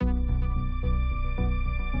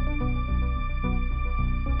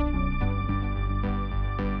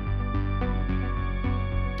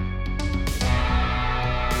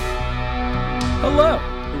Hello,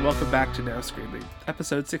 and welcome back to Now Screaming,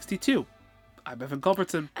 episode 62. I'm Evan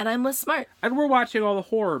Culbertson. And I'm Liz Smart. And we're watching all the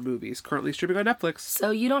horror movies currently streaming on Netflix. So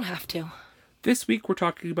you don't have to. This week we're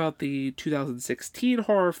talking about the 2016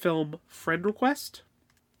 horror film Friend Request.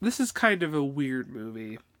 This is kind of a weird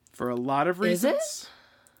movie for a lot of reasons. Is it?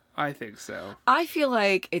 I think so. I feel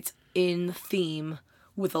like it's in theme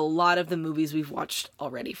with a lot of the movies we've watched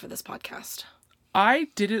already for this podcast. I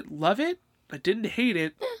didn't love it. I didn't hate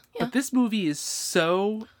it. Yeah. But this movie is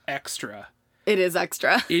so extra. It is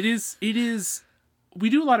extra. It is. We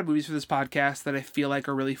do a lot of movies for this podcast that I feel like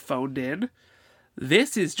are really phoned in.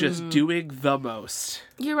 This is just doing the most.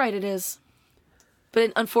 You're right, it is.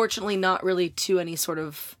 But unfortunately not really to any sort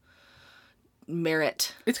of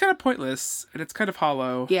merit. It's kind of pointless, and it's kind of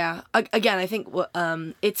hollow. Yeah. Again, I think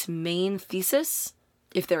its main thesis,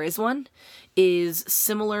 if there is one, is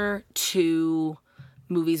similar to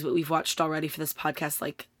movies that we've watched already for this podcast,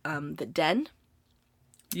 like The Den.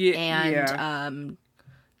 Yeah. And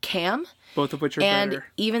Cam. Both of which are and better.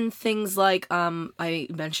 Even things like, I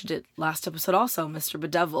mentioned it last episode also, Mr.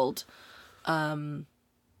 Bedeviled. And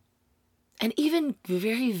even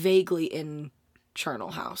very vaguely in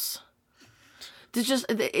Charnel House.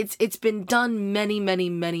 It's been done many, many,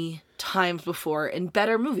 many times before in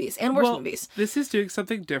better movies and worse movies. This is doing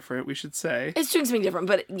something different, we should say. It's doing something different,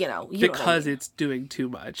 but you know because what I mean. it's doing too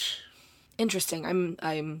much. Interesting.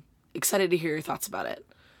 I'm excited to hear your thoughts about it.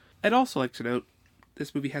 I'd also like to note,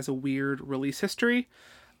 this movie has a weird release history.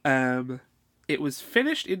 It was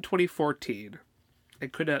finished in 2014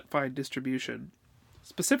 and could not find distribution,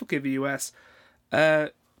 specifically in the US.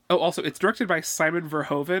 Also, it's directed by Simon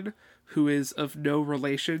Verhoeven, who is of no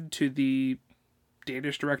relation to the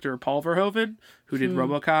Danish director Paul Verhoeven, who did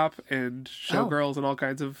RoboCop and Showgirls and all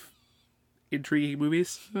kinds of intriguing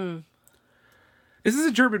movies. This is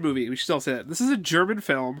a German movie, we should still say that. This is a German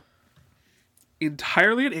film,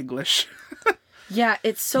 entirely in English. Yeah,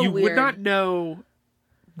 it's so weird. You would not weird. know,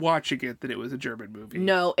 watching it, that it was a German movie.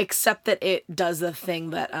 No, except that it does the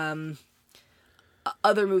thing that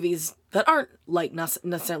other movies that aren't like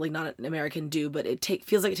necessarily not an American do, but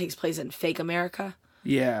feels like it takes place in fake America.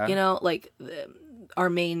 Yeah. You know, like our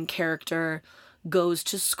main character goes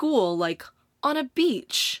to school like on a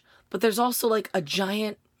beach, but there's also like a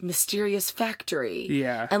giant mysterious factory.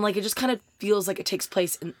 Yeah. And like it just kind of feels like it takes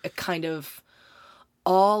place in a kind of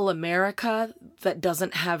all America that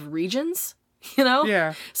doesn't have regions, you know?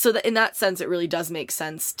 Yeah. So that in that sense, it really does make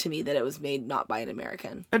sense to me that it was made not by an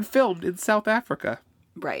American. And filmed in South Africa.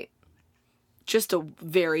 Right. Just a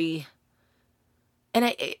very...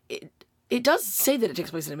 And it does say that it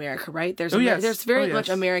takes place in America, right? There's very much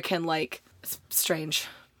American, like... It's strange.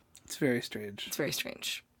 It's very strange. It's very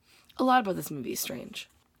strange. A lot about this movie is strange.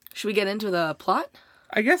 Should we get into the plot?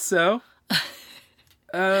 I guess so.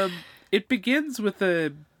 It begins with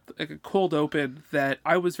a cold open that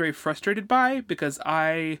I was very frustrated by because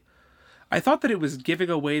I thought that it was giving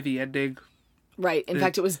away the ending. Right. In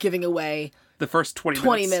fact, it was giving away... The first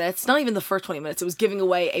 20 minutes. Not even the first 20 minutes. It was giving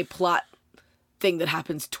away a plot thing that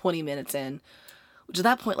happens 20 minutes in. Which at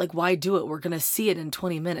that point, like, why do it? We're going to see it in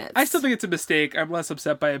 20 minutes. I still think it's a mistake. I'm less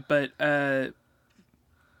upset by it, but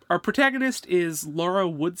our protagonist is Laura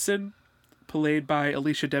Woodson, played by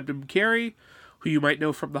Alicia Debnam Carey, who you might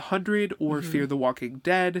know from The 100 or Fear the Walking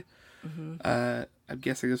Dead. I'm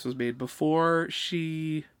guessing this was made before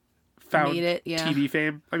she found TV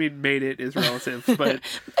fame. I mean, made it is relative, but...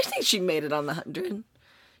 I think she made it on The 100.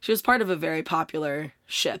 She was part of a very popular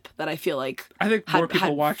ship that I feel like... I think more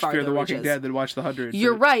people watched Fear the Walking Dead than watched The 100.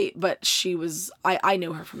 You're right, but she was... I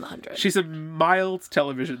know her from The 100. She's a mild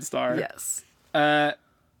television star. Yes.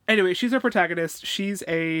 Anyway, she's our protagonist. She's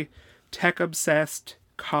a tech-obsessed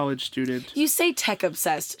college student. You say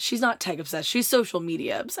tech-obsessed. She's not tech-obsessed. She's social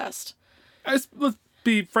media obsessed. Let's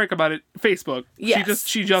be frank about it. Facebook. Yes.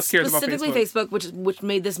 She just cares about Facebook. Specifically Facebook, which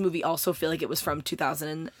made this movie also feel like it was from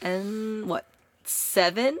 2007.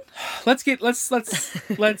 We'll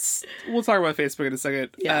talk about Facebook in a second.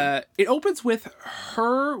 Yeah. It opens with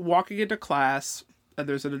her walking into class, and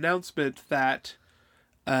there's an announcement that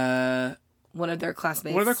one of their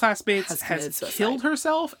classmates has killed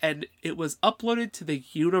herself, and it was uploaded to the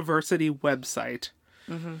university website.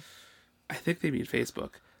 I think they mean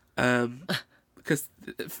Facebook. Because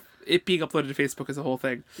it being uploaded to Facebook is a whole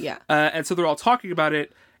thing. Yeah. And so they're all talking about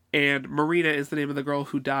it, and Marina is the name of the girl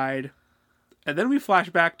who died. And then we flash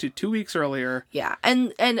back to 2 weeks earlier. Yeah,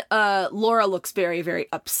 and Laura looks very, very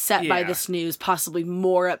upset by this news, possibly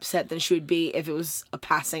more upset than she would be if it was a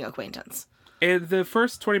passing acquaintance. And the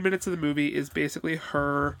first 20 minutes of the movie is basically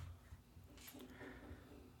her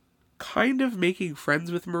kind of making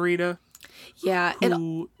friends with Marina. Yeah.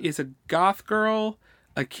 who is a goth girl,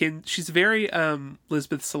 she's very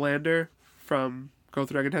Lisbeth Salander from Girl with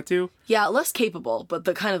the Dragon Tattoo. Yeah, less capable, but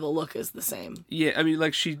the kind of the look is the same. Yeah, I mean,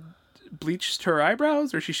 like, she bleached her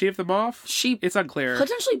eyebrows, or she shaved them off. It's unclear.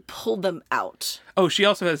 Potentially pulled them out. Oh, she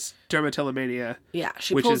also has dermatillomania. Yeah,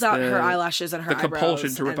 she pulls out her eyelashes and her eyebrows. The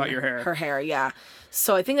compulsion to rip out your hair. Her hair, yeah.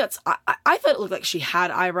 So I think that's... I thought it looked like she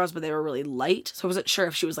had eyebrows, but they were really light. So I wasn't sure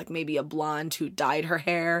if she was like maybe a blonde who dyed her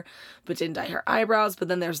hair, but didn't dye her eyebrows. But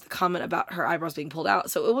then there's the comment about her eyebrows being pulled out.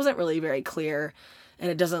 So it wasn't really very clear. And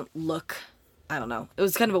it doesn't look... I don't know. It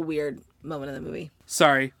was kind of a weird moment in the movie.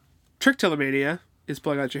 Sorry. Trichotillomania is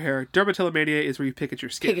pulling out your hair. Dermatillomania is where you pick at your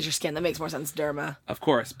skin. Pick at your skin. That makes more sense. Derma. Of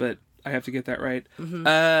course, but I have to get that right.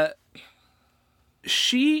 Mm-hmm.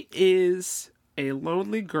 She is a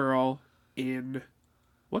lonely girl in...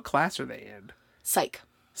 What class are they in? Psych.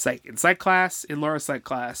 In psych class, in Laura's psych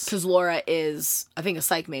class. Because Laura is, I think, a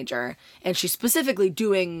psych major, and she's specifically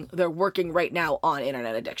they're working right now on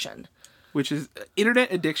internet addiction. Which is,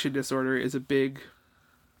 internet addiction disorder is a big...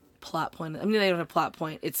 plot point. I mean, they don't have a plot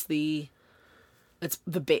point. It's one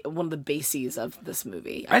of the bases of this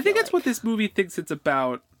movie. I think it's what this movie thinks it's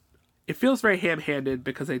about. It feels very ham-handed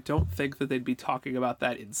because I don't think that they'd be talking about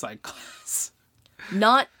that in psych class.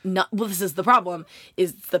 Not well, this is the problem,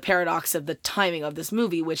 is the paradox of the timing of this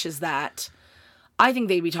movie, which is that I think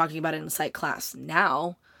they'd be talking about it in psych class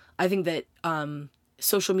now. I think that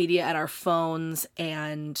social media and our phones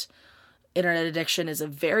and internet addiction is a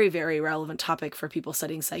very, very relevant topic for people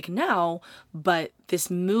studying psych now, but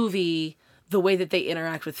this movie, the way that they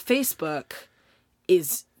interact with Facebook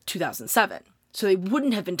is 2007. So they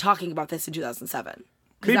wouldn't have been talking about this in 2007.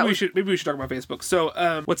 Maybe we should talk about Facebook.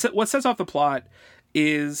 So, what sets off the plot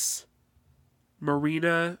is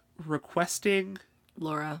Marina requesting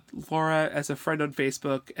Laura as a friend on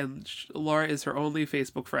Facebook, and Laura is her only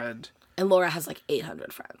Facebook friend. And Laura has like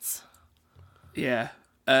 800 friends. Yeah,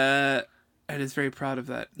 and is very proud of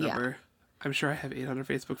that number. Yeah. I'm sure I have 800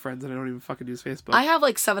 Facebook friends and I don't even fucking use Facebook. I have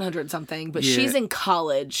like 700 something, but she's in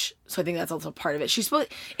college, so I think that's also part of it.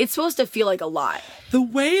 It's supposed to feel like a lot. The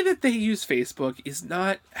way that they use Facebook is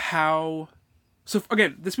not how... So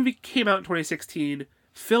again, this movie came out in 2016,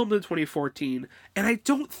 filmed in 2014, and I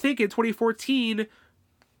don't think in 2014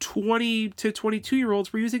 20 to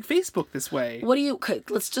 22-year-olds were using Facebook this way.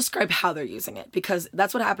 Let's describe how they're using it, because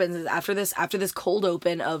that's what happens is after this cold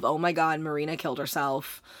open of, oh my god, Marina killed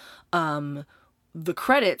herself, the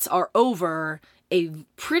credits are over a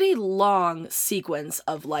pretty long sequence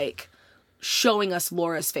of like showing us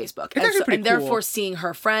Laura's Facebook. And therefore seeing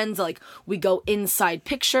her friends, like we go inside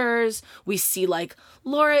pictures, we see like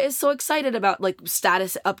Laura is so excited about like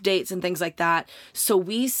status updates and things like that. So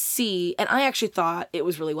we see, and I actually thought it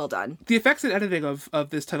was really well done. The effects and editing of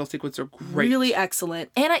this title sequence are great. Really excellent.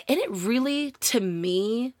 And it really, to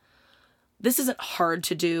me, this isn't hard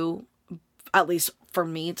to do, at least for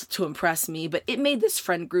me, to impress me, but it made this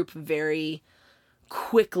friend group very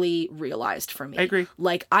quickly realized for me. I agree.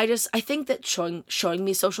 Like, I think that showing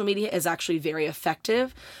me social media is actually very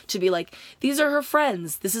effective to be like, these are her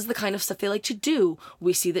friends. This is the kind of stuff they like to do.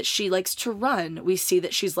 We see that she likes to run. We see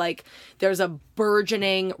that she's like, there's a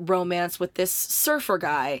burgeoning romance with this surfer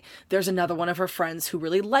guy. There's another one of her friends who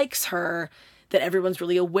really likes her, that everyone's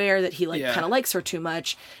really aware that he kind of likes her too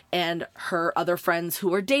much, and her other friends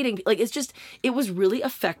who are dating. Like, it was really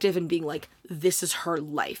effective in being like, this is her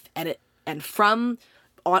life. And from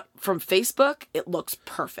Facebook, it looks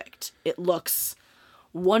perfect. It looks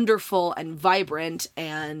wonderful and vibrant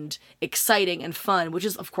and exciting and fun, which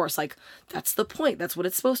is, of course, like, that's the point. That's what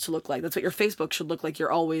it's supposed to look like. That's what your Facebook should look like. You're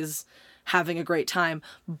always having a great time.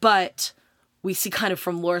 But we see kind of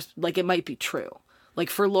from Laura's, like, it might be true. Like,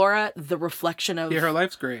 for Laura, the reflection of... Yeah, her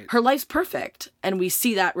life's great. Her life's perfect. And we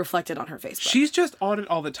see that reflected on her Facebook. She's just on it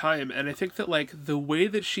all the time. And I think that, like, the way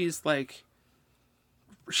that she's, like...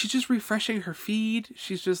 She's just refreshing her feed.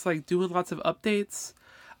 She's just, like, doing lots of updates.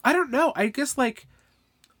 I don't know. I guess, like...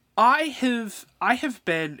 I have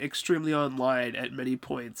been extremely online at many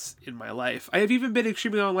points in my life. I have even been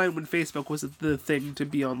extremely online when Facebook was the thing to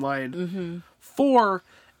be online for.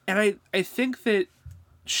 And I think that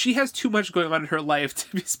she has too much going on in her life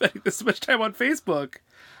to be spending this much time on Facebook.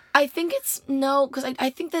 I think because I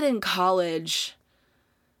think that in college,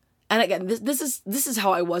 and again, this is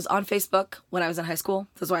how I was on Facebook when I was in high school.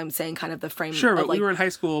 That's why I'm saying kind of the frame. Sure, but like, we were in high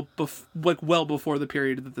school, well before the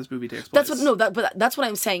period that this movie takes place. That's what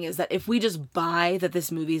I'm saying is that if we just buy that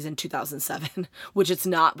this movie's in 2007, which it's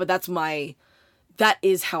not, but that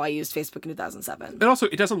is how I used Facebook in 2007. And also,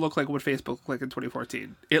 it doesn't look like what Facebook looked like in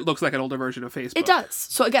 2014. It looks like an older version of Facebook. It does.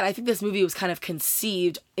 So again, I think this movie was kind of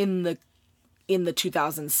conceived in in the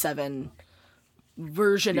 2007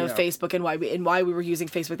 version of Yeah. Facebook and why we were using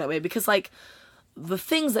Facebook that way. Because, like, the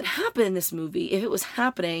things that happen in this movie, if it was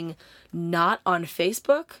happening not on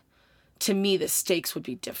Facebook, to me, the stakes would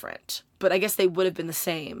be different. But I guess they would have been the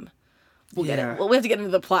same. We'll get Yeah. it. Well, we have to get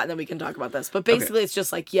into the plot and then we can talk about this. But basically, It's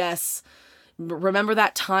just like, yes, remember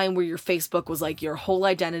that time where your Facebook was like your whole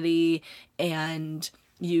identity and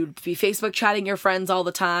you'd be Facebook chatting your friends all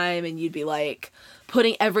the time and you'd be like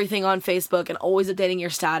putting everything on Facebook and always updating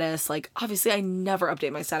your status. Like, obviously, I never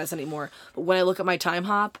update my status anymore. But when I look at my time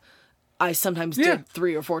hop, I sometimes did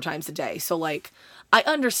 3 or 4 times a day. So, like, I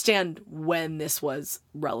understand when this was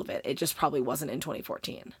relevant. It just probably wasn't in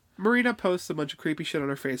 2014. Marina posts a bunch of creepy shit on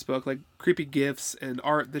her Facebook, like creepy GIFs and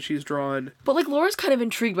art that she's drawn. But, like, Laura's kind of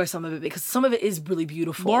intrigued by some of it because some of it is really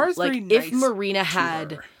beautiful. Laura's like, very if nice Marina to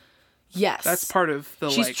had... her. Yes. That's part of the,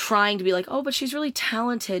 She's like... trying to be like, oh, but she's really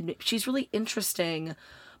talented. She's really interesting.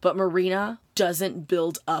 But Marina doesn't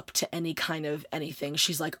build up to any kind of anything.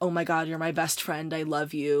 She's like, oh my God, you're my best friend. I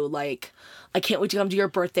love you. Like, I can't wait to come to your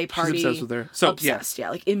birthday party. She's obsessed with her. So, obsessed, yeah.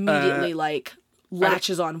 Like, immediately, like,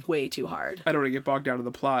 latches on way too hard. I don't want to get bogged down in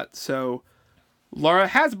the plot. So, Laura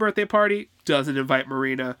has a birthday party, doesn't invite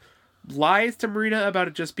Marina, lies to Marina about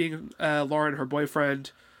it just being Laura and her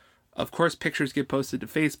boyfriend. Of course, pictures get posted to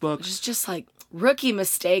Facebook. Which is just like, rookie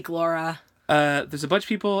mistake, Laura. There's a bunch of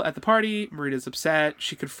people at the party. Marina's upset.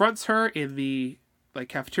 She confronts her in the like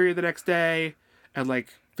cafeteria the next day and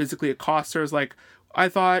like physically accosts her. Is like, I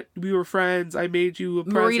thought we were friends. I made you a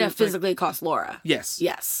present. Marina Like, physically accosts Laura. yes.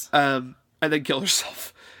 Yes. And then kills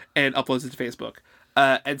herself and uploads it to Facebook.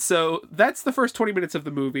 And so that's the first 20 minutes of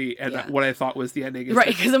the movie, and Yeah. what I thought was the ending. Is Right,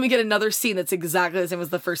 that- because then we get another scene that's exactly the same as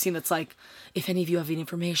the first scene that's like, if any of you have any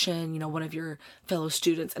information, you know, one of your fellow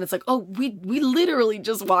students. And it's like, oh, we literally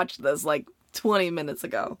just watched this like 20 minutes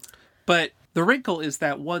ago. But the wrinkle is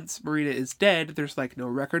that once Marina is dead, there's like no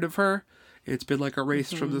record of her. It's been like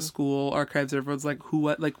erased from the school archives. Everyone's like,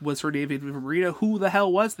 what, like, was her name even Marina? Who the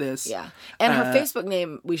hell was this? Yeah. And her Facebook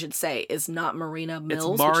name, we should say, is not Marina It's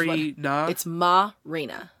Mills. Marina. It's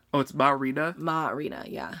Marina. Oh, it's Marina? Marina,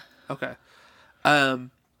 yeah. Okay.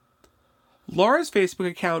 Laura's Facebook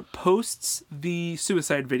account posts the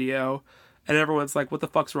suicide video, and everyone's like, what the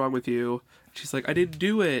fuck's wrong with you? She's like, I didn't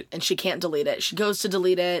do it. And she can't delete it. She goes to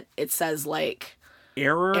delete it. It says, like,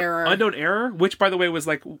 Error. Unknown error, which, by the way, was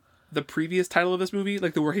like the previous title of this movie.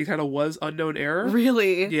 Like, the working title was Unknown Error.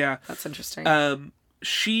 really? Yeah. That's interesting.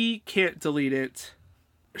 She can't delete it.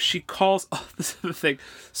 She calls... Oh, this is the thing.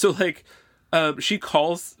 So, like, she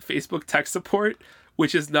calls Facebook tech support,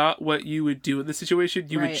 which is not what you would do in this situation.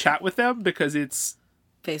 You would Right. chat with them because it's...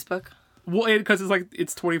 Facebook? Well, and because it's like,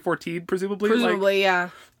 it's 2014, presumably. Presumably, yeah.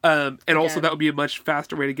 And also Again. that would be a much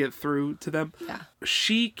faster way to get through to them. Yeah.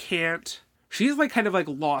 She can't... She's like kind of like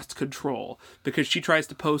lost control because she tries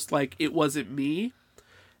to post like, it wasn't me.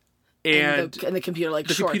 And the computer, like,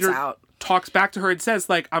 the shorts computer out. talks back to her and says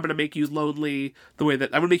like, I'm going to make you lonely the way that...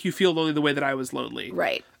 I'm going to make you feel lonely the way that I was lonely.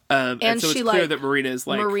 Right. And so she, it's clear like, that Marina is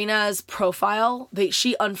like... Marina's profile,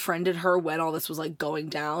 she unfriended her when all this was like going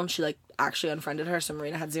down. She like actually unfriended her, so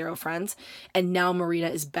Marina had 0 friends. And now Marina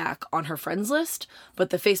is back on her friends list, but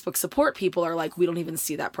the Facebook support people are like, we don't even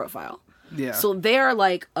see that profile. Yeah. So they are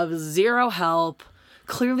like of 0 help.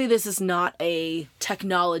 Clearly this is not a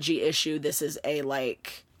technology issue. This is a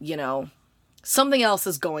like, you know, something else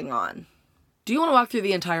is going on. Do you want to walk through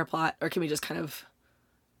the entire plot, or can we just kind of...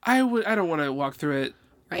 I don't want to walk through it.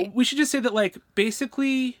 Right. We should just say that, like,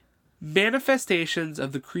 basically manifestations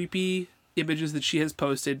of the creepy images that she has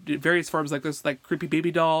posted in various forms, like this, like creepy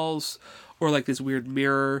baby dolls, or like this weird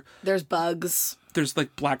mirror. There's bugs. There's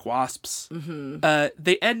like black wasps. Mm-hmm.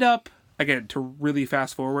 They end up, again, to really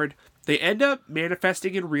fast forward, they end up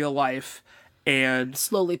manifesting in real life and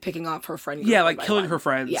Slowly picking off her friend group yeah, one like by killing one. her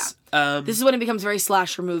friends. Yeah. This is when it becomes very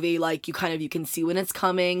slasher movie. Like, you can see when it's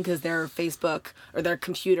coming because their Facebook or their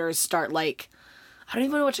computers start like, I don't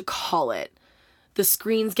even know what to call it. The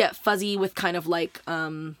screens get fuzzy with kind of like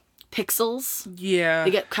pixels. Yeah.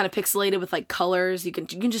 They get kind of pixelated with like colors. You can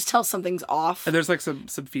just tell something's off. And there's like some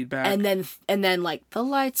feedback. And then like the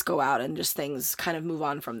lights go out and just things kind of move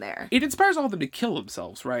on from there. It inspires all of them to kill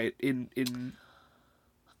themselves, right? That's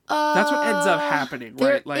what ends up happening,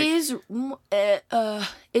 right? There is,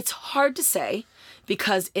 it's hard to say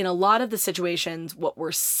because in a lot of the situations, what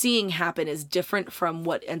we're seeing happen is different from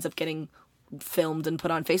what ends up getting filmed and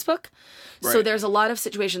put on Facebook. So Right. there's a lot of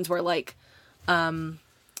situations where like,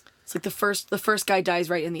 It's like the first guy dies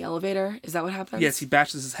right in the elevator. Is that what happens? Yes, he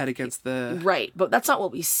bashes his head against the... Right, but that's not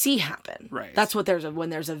what we see happen. Right. That's what when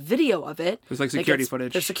there's a video of it. There's like security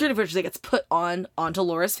footage. There's security footage that gets put onto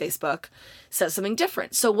Laura's Facebook, says something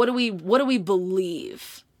different. So what do we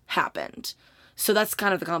believe happened? So that's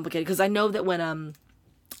kind of the complicated, because I know that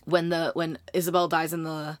when Isabel dies in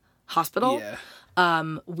the hospital,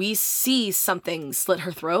 we see something slit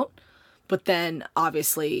her throat, but then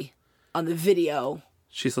obviously on the video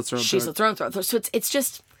she slits her own throat. So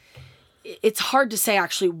it's hard to say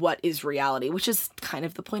actually what is reality, which is kind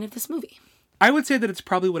of the point of this movie. I would say that it's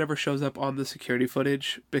probably whatever shows up on the security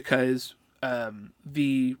footage, because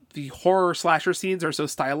the horror slasher scenes are so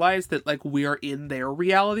stylized that like we are in their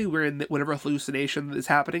reality, we're in whatever hallucination is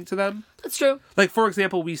happening to them. That's true. Like, for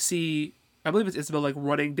example, we see, I believe it's Isabel, like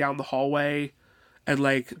running down the hallway, and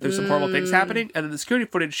like there's some horrible things happening, and then the security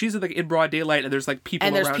footage, she's like in broad daylight, and there's like people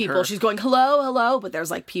around her. And there's people. She's going hello, but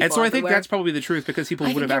there's like people. And so everywhere. I think that's probably the truth, because people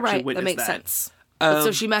would have actually witnessed that. That makes sense.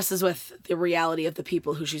 So she messes with the reality of the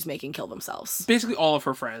people who she's making kill themselves. Basically, all of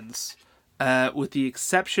her friends, with the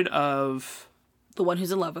exception of the one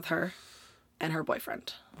who's in love with her and her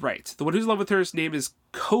boyfriend. Right. The one who's in love with her's name is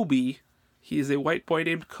Kobe. He is a white boy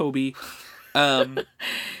named Kobe.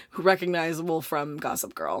 Recognizable from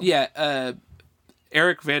Gossip Girl. Yeah.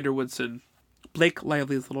 Eric Vanderwoodson, Blake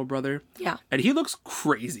Lively's little brother. Yeah. And he looks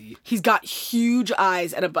crazy. He's got huge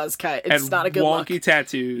eyes and a buzz cut. It's not a good look. And wonky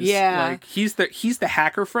tattoos. Yeah. Like, he's the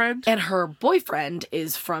hacker friend. And her boyfriend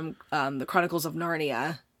is from the Chronicles of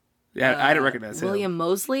Narnia. Yeah, I didn't recognize him. William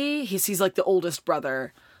Moseley. He's like the oldest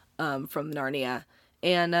brother from Narnia.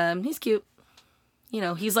 And he's cute. You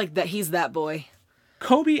know, he's like that. He's that boy.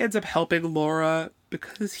 Kobe ends up helping Laura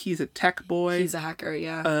because he's a tech boy. He's a hacker,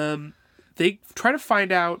 yeah. They try to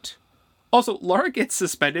find out. Also, Laura gets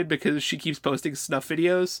suspended because she keeps posting snuff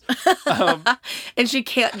videos. And she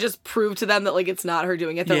can't just prove to them that like it's not her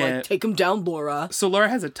doing it. They're like, take him down, Laura. So Laura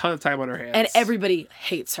has a ton of time on her hands. And everybody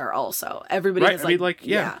hates her also. Everybody right? is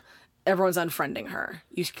yeah. Everyone's unfriending her.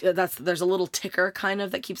 There's a little ticker kind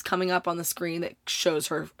of that keeps coming up on the screen that shows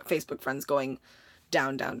her Facebook friends going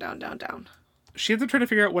down, down, down, down, down. She ends up trying to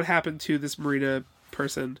figure out what happened to this Marina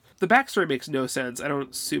person. The backstory makes no sense. I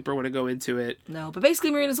don't super want to go into it. No, but basically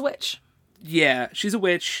Marina's a witch. Yeah, she's a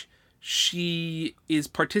witch. She is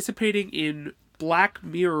participating in Black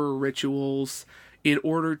Mirror rituals in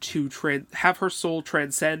order to have her soul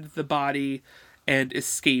transcend the body and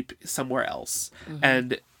escape somewhere else. Mm-hmm.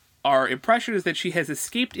 And our impression is that she has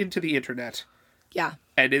escaped into the internet. Yeah.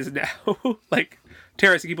 And is now, like,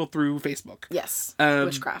 terrorizing people through Facebook. Yes.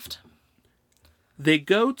 Witchcraft. They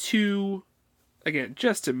go to, again,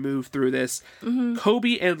 just to move through this,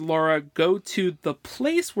 Kobe and Laura go to the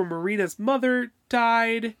place where Marina's mother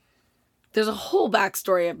died. There's a whole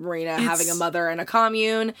backstory of Marina having a mother in a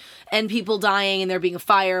commune and people dying and there being a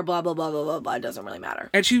fire, blah, blah, blah, blah, blah, blah. It doesn't really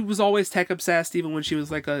matter. And she was always tech obsessed, even when she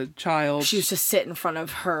was like a child. She used to sit in front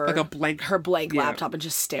of her, like her blank laptop and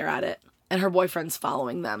just stare at it. And her boyfriend's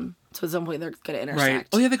following them. So at some point they're going to intersect. Right.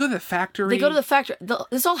 Oh yeah, they go to the factory.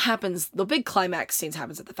 This all happens, the big climax scenes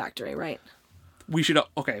happens at the factory, right?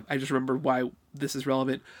 Okay, I just remembered why this is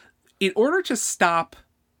relevant. In order to stop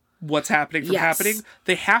what's happening from happening,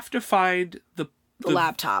 they have to find the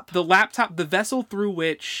laptop. The laptop, the vessel through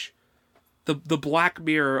which, the black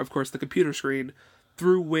mirror, of course, the computer screen,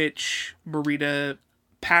 through which Marina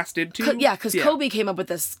passed into. Because Kobe came up with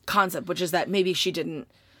this concept, which is that maybe she didn't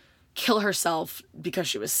kill herself because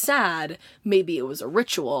she was sad. Maybe it was a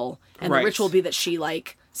ritual. And the ritual would be that she,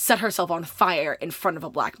 like, set herself on fire in front of a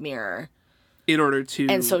black mirror. In order to...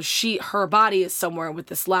 And so her body is somewhere with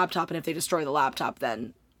this laptop, and if they destroy the laptop,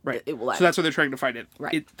 then it will end. So that's why they're trying to find it.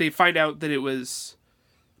 Right. They find out that it was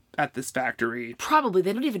at this factory. Probably.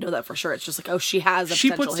 They don't even know that for sure. It's just like, she has a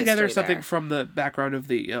potential She puts together something there. from the background of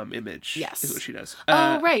the image. Yes. Is what she does.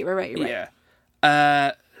 Right. You're right.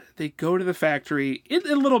 Yeah. They go to the factory. It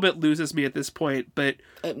a little bit loses me at this point, but...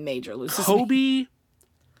 It major loses Kobe me.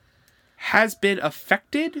 has been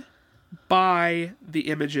affected by the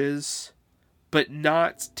images, but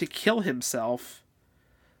not to kill himself.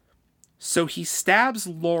 So he stabs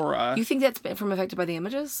Laura. You think that's been from affected by the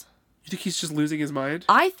images? You think he's just losing his mind?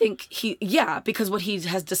 I think because what he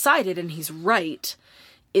has decided, and he's right,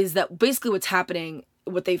 is that basically what's happening,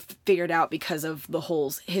 what they've figured out because of the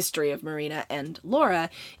whole history of Marina and Laura,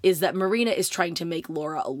 is that Marina is trying to make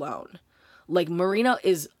Laura alone. Like, Marina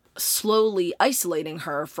is slowly isolating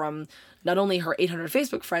her from not only her 800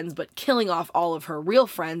 Facebook friends, but killing off all of her real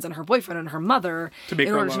friends and her boyfriend and her mother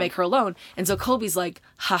in order to make her alone. And so Kobe's like,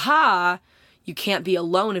 haha, you can't be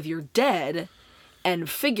alone if you're dead, and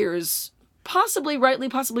figures possibly rightly,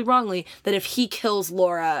 possibly wrongly, that if he kills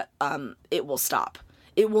Laura, it will stop.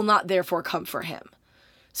 It will not therefore come for him.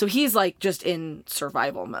 So he's like just in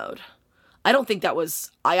survival mode. I don't think that was,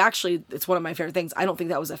 it's one of my favorite things. I don't think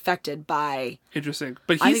that was affected by. Interesting.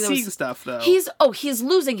 But he's seeing stuff though. He's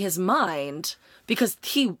losing his mind because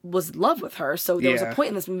he was in love with her. So there was a point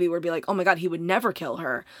in this movie where it'd be like, oh my God, he would never kill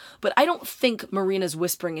her. But I don't think Marina's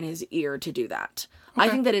whispering in his ear to do that. Okay. I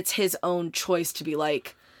think that it's his own choice to be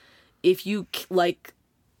like, if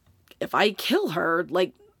I kill her,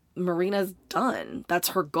 like, Marina's done. That's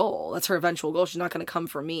her goal. That's her eventual goal. She's not going to come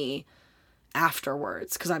for me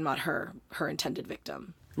afterwards because I'm not her intended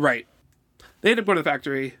victim. Right. They end up going to the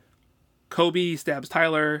factory. Kobe stabs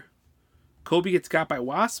Tyler. Kobe gets got by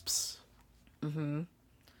wasps. Mm-hmm.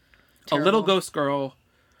 A little ghost girl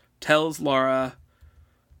tells Laura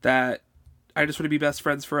that I just want to be best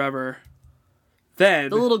friends forever. Then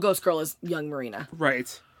the little ghost girl is young Marina.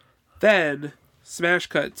 Right. Then smash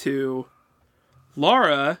cut to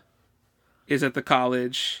Laura is at the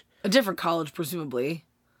college. A different college, presumably.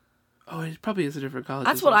 Oh, it probably is a different college.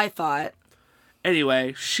 That's what I thought.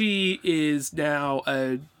 Anyway, she is now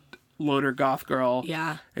a loner goth girl.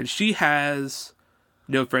 Yeah. And she has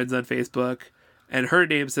no friends on Facebook. And her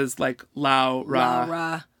name says, like,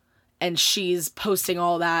 Laura. And she's posting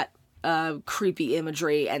all that creepy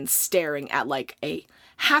imagery and staring at, like, a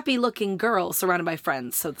happy-looking girl surrounded by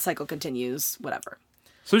friends. So the cycle continues, whatever.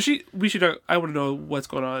 So I want to know what's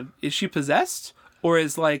going on. Is she possessed? Or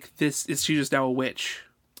is she just now a witch?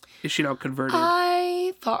 Is she now converted?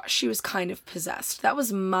 I thought she was kind of possessed. That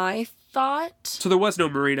was my thought. So there was no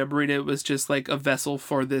Marina. Marina was just like a vessel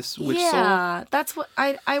for this witch soul? Yeah, that's what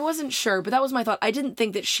I wasn't sure, but that was my thought. I didn't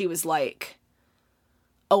think that she was like,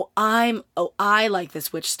 I like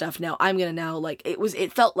this witch stuff now. I'm gonna now like,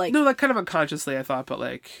 it felt like. No, like kind of unconsciously I thought, but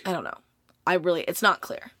like. I don't know. It's not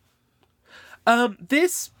clear.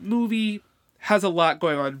 This movie has a lot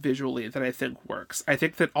going on visually that I think works. I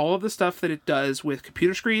think that all of the stuff that it does with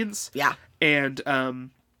computer screens. Yeah. And,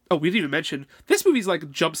 we didn't even mention, this movie's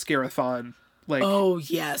like jump scare-a-thon. Like, oh,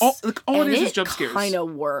 yes. All it is jump scares. It kind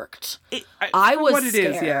of worked. I was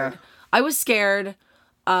scared. I was scared.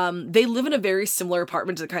 They live in a very similar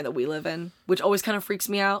apartment to the kind that we live in, which always kind of freaks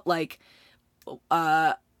me out. Like,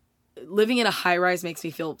 living in a high-rise makes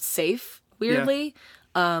me feel safe, weirdly,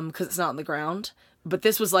 because it's not on the ground. But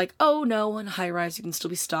this was like, oh no, on high rise you can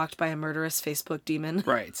still be stalked by a murderous Facebook demon.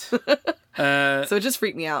 Right. So it just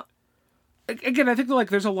freaked me out. Again, I think that, like,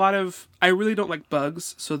 there's a lot of, I really don't like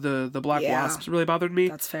bugs, so the black wasps really bothered me.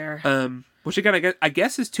 That's fair. Which again, I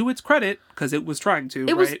guess is to its credit because it was trying to.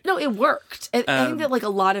 It worked. I think that like a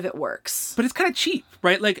lot of it works. But it's kind of cheap,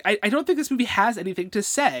 right? Like I don't think this movie has anything to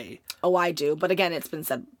say. Oh, I do. But again, it's been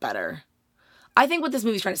said better. I think what this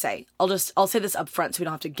movie's trying to say, I'll say this up front so we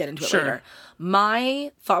don't have to get into it later.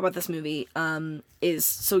 My thought about this movie is,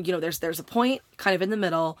 so, you know, there's a point kind of in the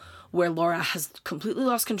middle where Laura has completely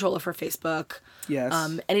lost control of her Facebook.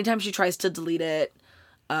 Yes. Anytime she tries to delete it,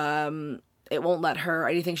 it won't let her.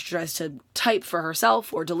 Anything she tries to type for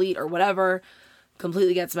herself or delete or whatever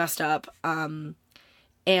completely gets messed up.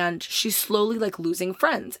 And she's slowly, like, losing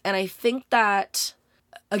friends. And I think that...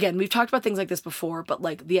 Again, we've talked about things like this before, but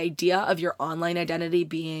like the idea of your online identity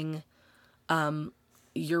being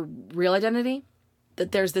your real identity,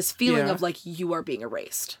 that there's this feeling of like you are being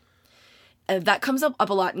erased. And that comes up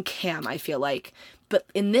a lot in Cam, I feel like. But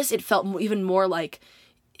in this, it felt even more like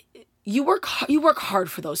you work hard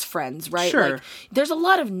for those friends, right? Sure. Like there's a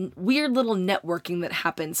lot of weird little networking that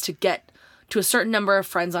happens to get to a certain number of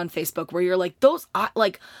friends on Facebook where you're like,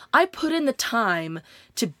 I put in the time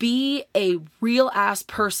to be a real ass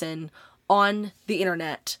person on the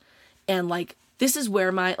internet. And like, this is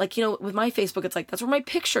where my, like, you know, with my Facebook, it's like, that's where my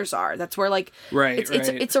pictures are. That's where like,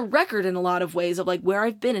 it's a record in a lot of ways of like where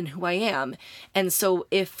I've been and who I am. And so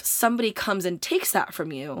if somebody comes and takes that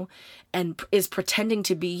from you and is pretending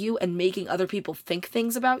to be you and making other people think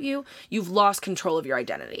things about you, you've lost control of your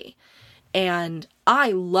identity. And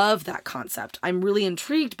I love that concept. I'm really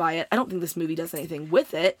intrigued by it. I don't think this movie does anything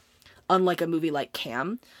with it, unlike a movie like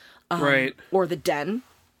Cam, or The Den.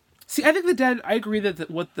 See, I think The Den, I agree that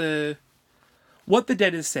what the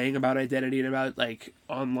Den is saying about identity and about like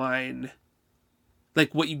online,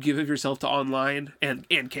 like what you give of yourself to online, and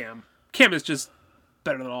Cam. Cam is just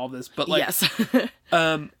better than all of this, but like, yes.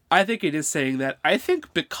 I think it is saying that. I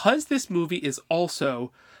think because this movie is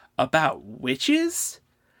also about witches,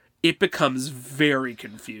 it becomes very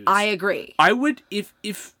confused. I agree. I would, if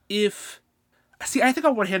I think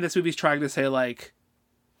on one hand, this movie's trying to say, like,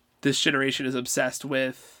 this generation is obsessed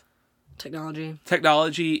with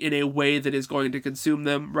technology in a way that is going to consume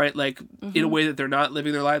them, right? Like, in a way that they're not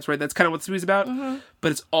living their lives, right? That's kind of what this movie's about.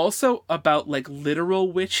 But it's also about, like,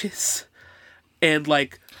 literal witches and,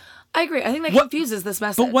 like... I agree. I think that confuses this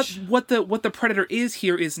message. But what the Predator is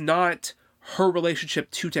here is not her relationship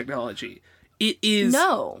to technology. It is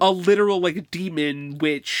a literal, like, demon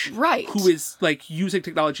witch who is, like, using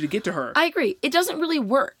technology to get to her. I agree. It doesn't really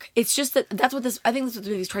work. It's just that I think that's what the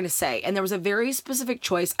movie's trying to say. And there was a very specific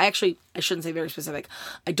choice. I shouldn't say very specific.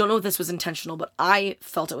 I don't know if this was intentional, but I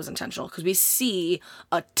felt it was intentional because we see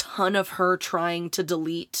a ton of her trying to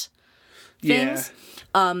delete things.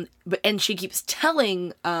 And she keeps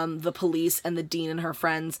telling the police and the dean and her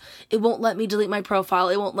friends, it won't let me delete my profile,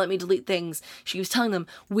 it won't let me delete things. She keeps telling them.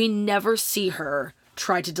 We never see her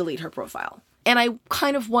try to delete her profile. And I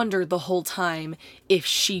kind of wondered the whole time if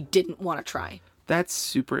she didn't want to try. That's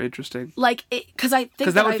super interesting. Like, because I think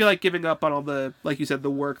because that would feel like giving up on all the, like you said,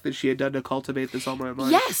 the work that she had done to cultivate this online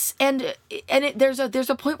life. Yes, and there's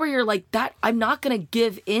a point where you're like, that I'm not gonna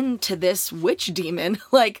give in to this witch demon.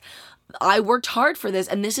 Like, I worked hard for this,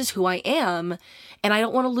 and this is who I am, and I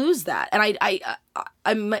don't want to lose that. And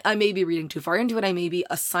I may be reading too far into it. I may be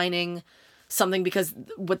assigning something because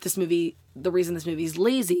the reason this movie is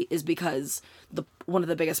lazy is because one of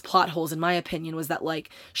the biggest plot holes, in my opinion, was that, like,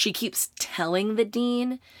 she keeps telling the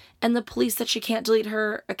dean and the police that she can't delete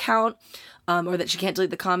her account, or that she can't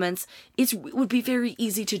delete the comments. It would be very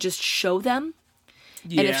easy to just show them,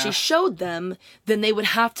 and if she showed them, then they would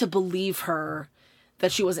have to believe her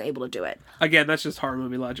that she wasn't able to do it. Again, that's just horror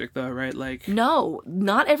movie logic, though, right? Like, no,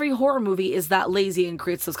 not every horror movie is that lazy and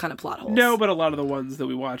creates those kind of plot holes. No, but a lot of the ones that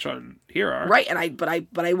we watch on here are right. And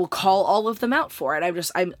I will call all of them out for it.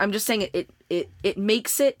 I'm just saying it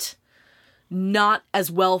makes it not as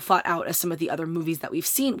well thought out as some of the other movies that we've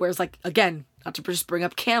seen. Whereas, like, again, not to just bring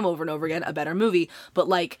up Cam over and over again, a better movie, but,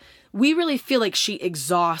 like, we really feel like she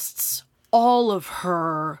exhausts all of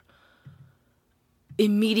her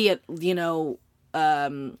immediate,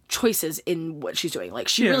 choices in what she's doing. Like,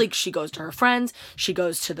 she goes to her friends, she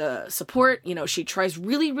goes to the support, she tries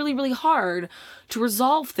really, really, really hard to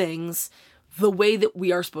resolve things the way that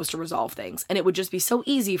we are supposed to resolve things. And it would just be so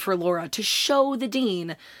easy for Laura to show the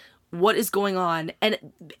dean what is going on, and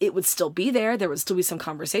it would still be there. There would still be some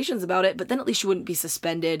conversations about it, but then at least she wouldn't be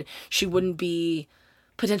suspended. She wouldn't be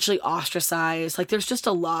potentially ostracized. Like, there's just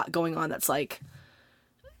a lot going on that's like,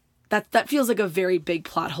 that feels like a very big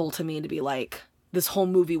plot hole to me, to be like, this whole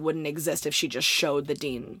movie wouldn't exist if she just showed the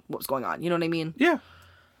dean what was going on. You know what I mean? Yeah.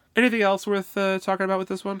 Anything else worth talking about with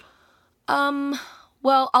this one?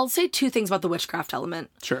 Well, I'll say two things about the witchcraft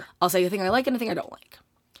element. Sure. I'll say a thing I like and a thing I don't like.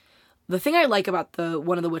 The thing I like about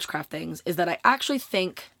one of the witchcraft things is that I actually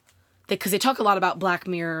think that, because they talk a lot about black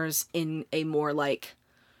mirrors in a more, like,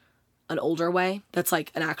 an older way, that's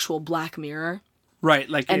like an actual black mirror. Right,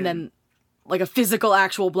 like, and then like a physical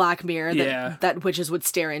actual black mirror that witches would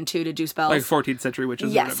stare into to do spells. Like 14th century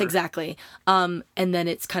witches. Yes, exactly. And then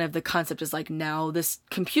it's kind of, the concept is like, now this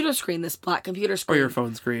computer screen, this black computer screen. Or your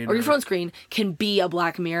phone screen. Or your phone screen can be a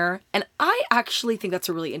black mirror. And I actually think that's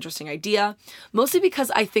a really interesting idea. Mostly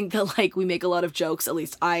because I think that, like, we make a lot of jokes, at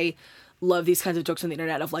least I love these kinds of jokes on the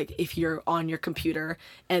internet, of, like, if you're on your computer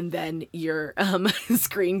and then your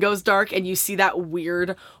screen goes dark and you see that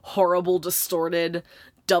weird, horrible, distorted,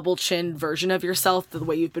 double-chinned version of yourself, the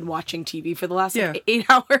way you've been watching TV for the last 8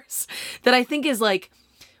 hours, that I think is, like,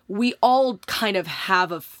 we all kind of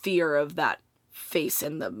have a fear of that face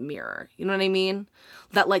in the mirror. You know what I mean?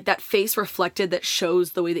 That, like, that face reflected that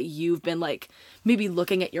shows the way that you've been, like, maybe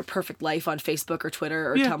looking at your perfect life on Facebook or Twitter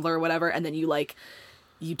or Tumblr or whatever, and then you, like,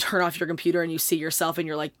 you turn off your computer and you see yourself and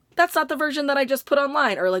you're like, that's not the version that I just put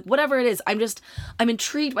online, or, like, whatever it is. I'm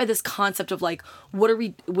intrigued by this concept of, like, what are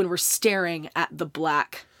we, when we're staring at the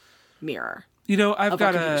black mirror? I've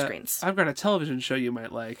got a television show you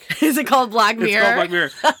might like. Is it called Black Mirror? It's called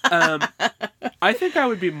Black Mirror. I think I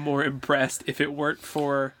would be more impressed if it weren't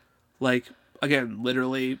for, like, again,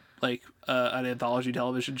 literally, like, an anthology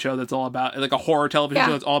television show that's all about, like, a horror television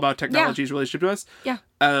show that's all about technology's relationship to us. Yeah.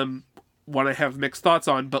 One I have mixed thoughts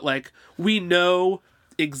on, but, like, we know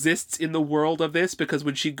exists in the world of this because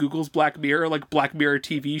when she Googles Black Mirror, like, Black Mirror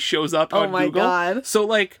TV shows up on Google. Oh my God. So,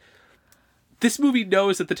 like, this movie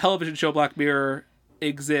knows that the television show Black Mirror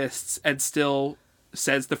exists and still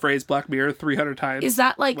says the phrase Black Mirror 300 times. Is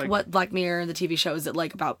that, like, what Black Mirror, the TV show, is it,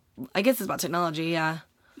 like, about? I guess it's about technology, yeah.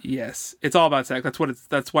 Yes. It's all about tech. That's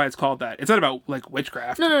why it's called that. It's not about, like,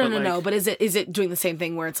 witchcraft. No. But is it doing the same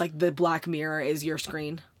thing where it's, like, the Black Mirror is your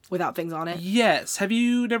screen without things on it? Yes. Have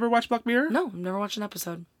you never watched Black Mirror? No, I've never watched an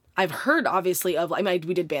episode. I've heard, obviously, of, I mean,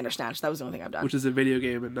 we did Bandersnatch. That was the only thing I've done. Which is a video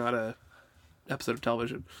game and not a episode of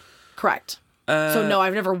television. Correct. So no,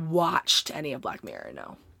 I've never watched any of Black Mirror,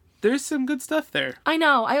 no. There's some good stuff there. I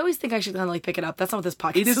know. I always think I should kind of like pick it up. That's not what this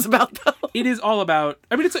podcast is about, though. It is all about.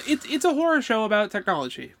 I mean, it's a horror show about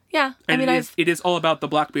technology. Yeah, And it is all about the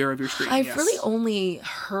Black Mirror of your screen. I've yes. really only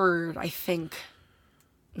heard. I think,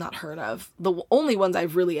 not heard of. The only ones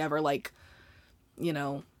I've really ever like,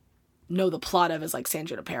 know the plot of is like San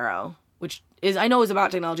Junipero, which is I know is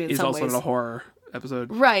about technology in some ways. It's also a horror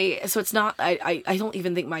episode, right? So it's not. I don't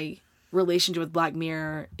even think my relationship with Black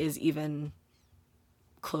Mirror is even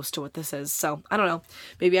close to what this is. So I don't know.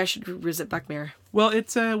 Maybe I should revisit Black Mirror. Well,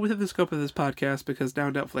 it's within the scope of this podcast because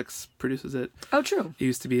now Netflix produces it. Oh, true. It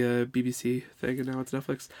used to be a BBC thing and now it's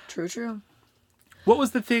Netflix. True. What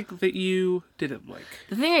was the thing that you didn't like?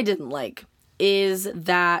 The thing I didn't like is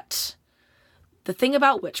that the thing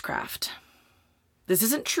about witchcraft. This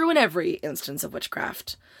isn't true in every instance of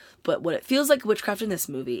witchcraft, but what it feels like witchcraft in this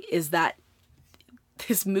movie is that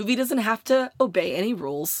this movie doesn't have to obey any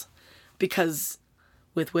rules because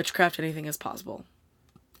with witchcraft, anything is possible.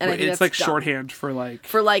 And Right, I think it's that's like dumb. shorthand for like...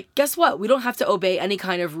 For like, guess what? We don't have to obey any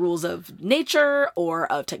kind of rules of nature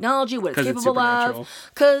or of technology, what it's 'Cause it's capable of. supernatural.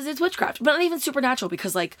 Because it's witchcraft. But not even supernatural,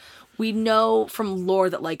 because like, we know from lore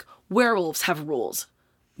that like, werewolves have rules.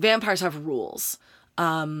 Vampires have rules.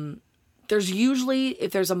 There's usually,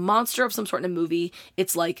 if there's a monster of some sort in a movie,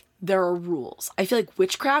 it's like, there are rules. I feel like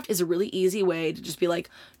witchcraft is a really easy way to just be like,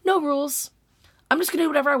 no rules. I'm just gonna do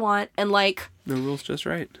whatever I want, and like... No rules, just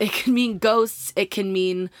right. It can mean ghosts, it can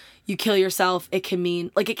mean you kill yourself, it can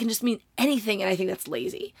mean... Like, it can just mean anything, and I think that's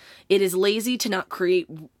lazy. It is lazy to not create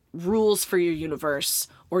rules for your universe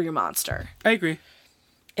or your monster. I agree.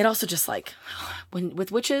 It also just, like...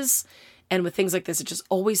 with witches and with things like this, it just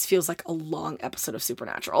always feels like a long episode of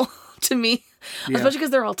Supernatural to me. Yeah. Especially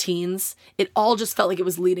because they're all teens. It all just felt like it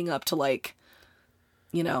was leading up to, like...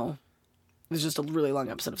 it was just a really long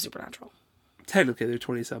episode of Supernatural. Technically, they're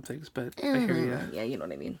 20-somethings, but I hear you. Yeah, you know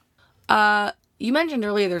what I mean. You mentioned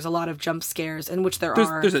earlier there's a lot of jump scares, in which there's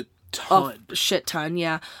a ton. A shit ton,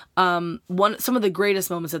 yeah. Some of the greatest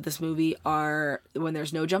moments of this movie are when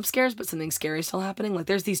there's no jump scares, but something scary is still happening. Like,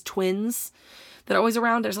 there's these twins that are always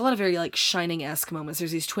around. There's a lot of very, like, Shining-esque moments.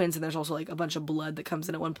 There's these twins, and there's also, like, a bunch of blood that comes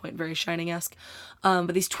in at one point, very Shining-esque.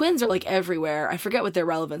 But these twins are, like, everywhere. I forget what their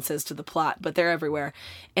relevance is to the plot, but they're everywhere.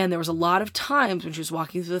 And there was a lot of times when she was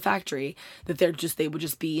walking through the factory that they would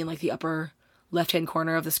just be in, like, the upper left-hand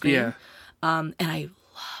corner of the screen. Yeah. And I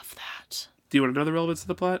love that. Do you want to know the relevance of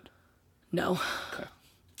the plot? No. Okay.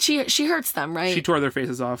 She hurts them, right? She tore their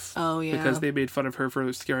faces off. Oh, yeah. Because they made fun of her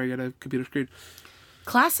for staring at a computer screen.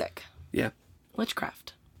 Classic. Yeah.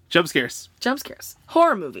 Witchcraft. Jump scares. Jump scares.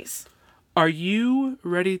 Horror movies. Are you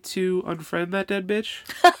ready to unfriend that dead bitch?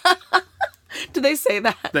 Do they say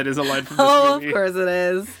that? That is a line from this Oh, movie. of course it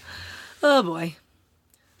is. Oh, boy.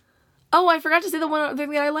 Oh, I forgot to say the one other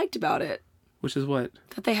thing that I liked about it. Which is what?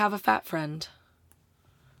 That they have a fat friend.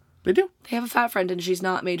 They do. They have a fat friend and she's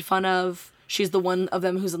not made fun of. She's the one of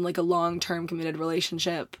them who's in like a long-term committed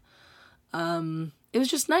relationship. It was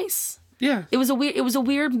just nice. Yeah. It was a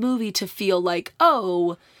weird movie to feel like,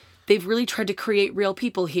 oh, they've really tried to create real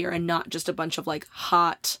people here and not just a bunch of like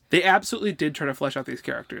hot. They absolutely did try to flesh out these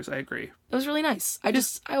characters. I agree. It was really nice. I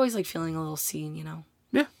always like feeling a little seen,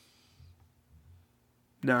 Yeah.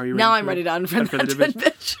 Now are you ready? Now I'm ready to unfriend that dead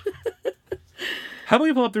bitch. How about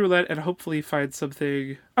we pull up the roulette and hopefully find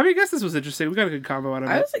something? I mean, I guess this was interesting. We got a good combo out of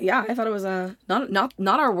it. I thought it was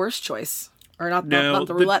not our worst choice, or not the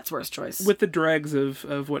the roulette's worst choice. With the dregs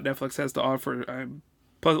of what Netflix has to offer, I'm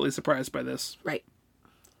pleasantly surprised by this. Right.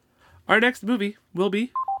 Our next movie will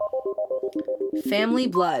be Family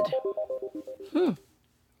Blood. I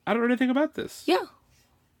don't know anything about this. Yeah.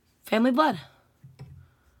 Family Blood.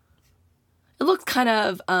 It looks kind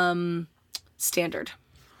of standard.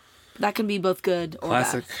 That can be both good or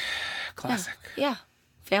Classic. bad. Classic. Yeah.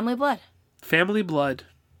 Family Blood. Family Blood.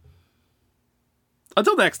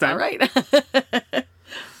 Until next time. All right.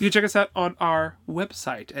 You can check us out on our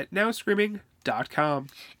website at nowscreaming.com.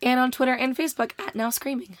 And on Twitter and Facebook at Now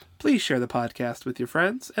Screaming. Please share the podcast with your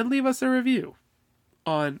friends and leave us a review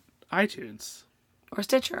on iTunes. Or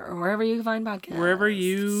Stitcher, or wherever you find podcasts. Wherever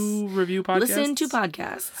you review podcasts. Listen to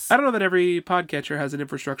podcasts. I don't know that every podcatcher has an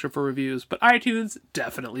infrastructure for reviews, but iTunes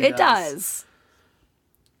definitely does. It does.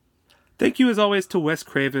 Thank you, as always, to Wes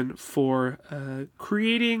Craven for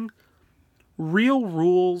creating real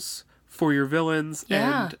rules for your villains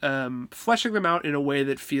and fleshing them out in a way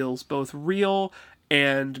that feels both real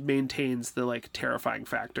and maintains the like terrifying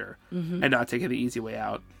factor and not taking the easy way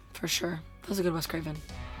out. For sure. That was a good Wes Craven.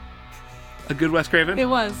 A good Wes Craven? It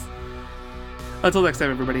was. Until next time,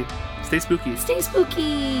 everybody, stay spooky. Stay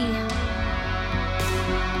spooky.